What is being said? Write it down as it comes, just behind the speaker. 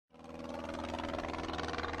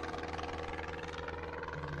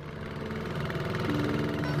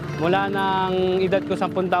Mula ng edad ko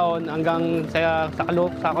 10 taon hanggang sa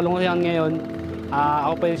kalungkuhan ngayon,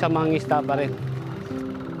 ako pa yung sa mangingisda pa rin.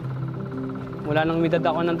 Mula nang edad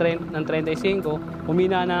ako ng 35,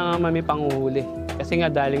 humina na naman may panguhuli. Kasi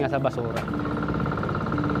nga dahil nga sa basura.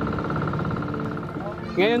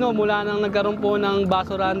 Ngayon mula nang nagkaroon po ng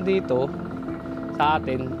basurahan dito sa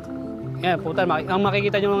atin, yan, puta, ang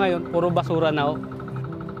makikita nyo ngayon, puro basura na.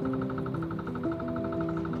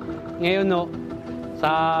 Ngayon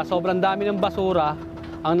sa sobrang dami ng basura,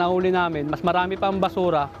 ang nahuli namin, mas marami pa ang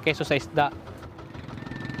basura kaysa sa isda.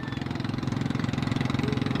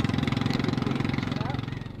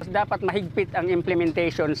 Dapat mahigpit ang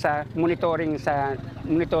implementation sa monitoring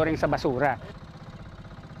sa basura.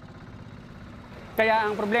 Kaya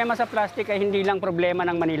ang problema sa plastic ay hindi lang problema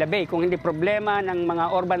ng Manila Bay, kung hindi problema ng mga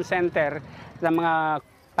urban center, ng mga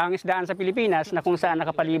pangisdaan sa Pilipinas na kung saan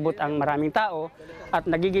nakapalibot ang maraming tao at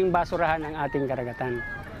nagiging basurahan ang ating karagatan.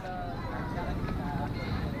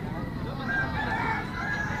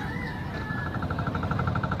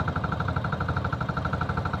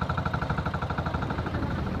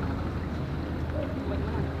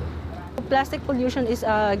 Plastic pollution is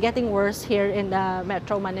getting worse here in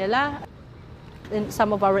Metro Manila. In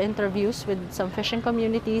some of our interviews with some fishing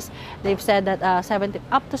communities, they've said that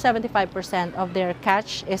up to 75% of their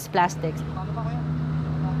catch is plastics.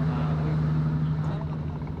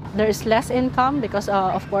 There is less income because,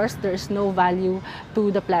 of course, there is no value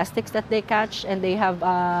to the plastics that they catch, and they have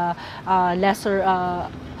lesser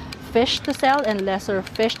fish to sell and lesser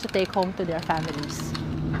fish to take home to their families.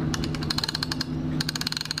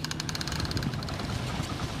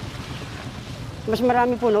 Mas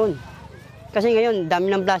marami po noon. Kasi ngayon,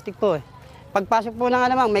 dami ng plastic po eh. Pagpasok po ng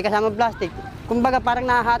alamang, may kasamang plastic. Kumbaga parang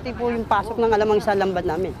nahahati po yung pasok ng alamang sa lambat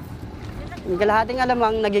namin. Yung kalahating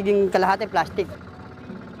alamang, nagiging kalahati plastic.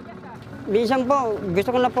 Minsan po,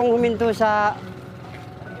 gusto ko na pong huminto sa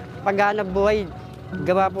paghanap buhay.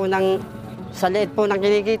 Gawa po ng sa liit po ng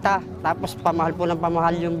kinikita, tapos pamahal po ng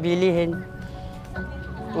pamahal yung bilihin.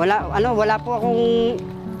 Wala po akong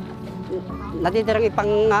natitirang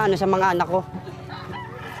sa mga anak ko.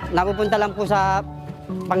 Napupunta lang po sa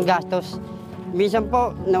panggastos. Minsan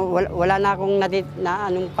po, wala na akong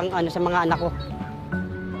sa mga anak ko.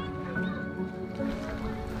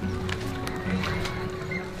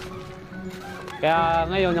 Kaya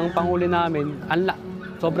ngayon, ang panghuli namin,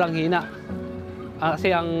 sobrang hina.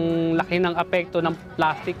 Kasi ang laki ng apekto ng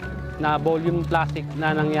plastic, na volume plastic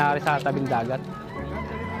na nangyari sa tabing dagat.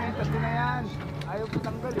 Ayaw po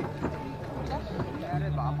tanggal eh.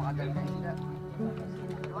 Baka makadal ka sila.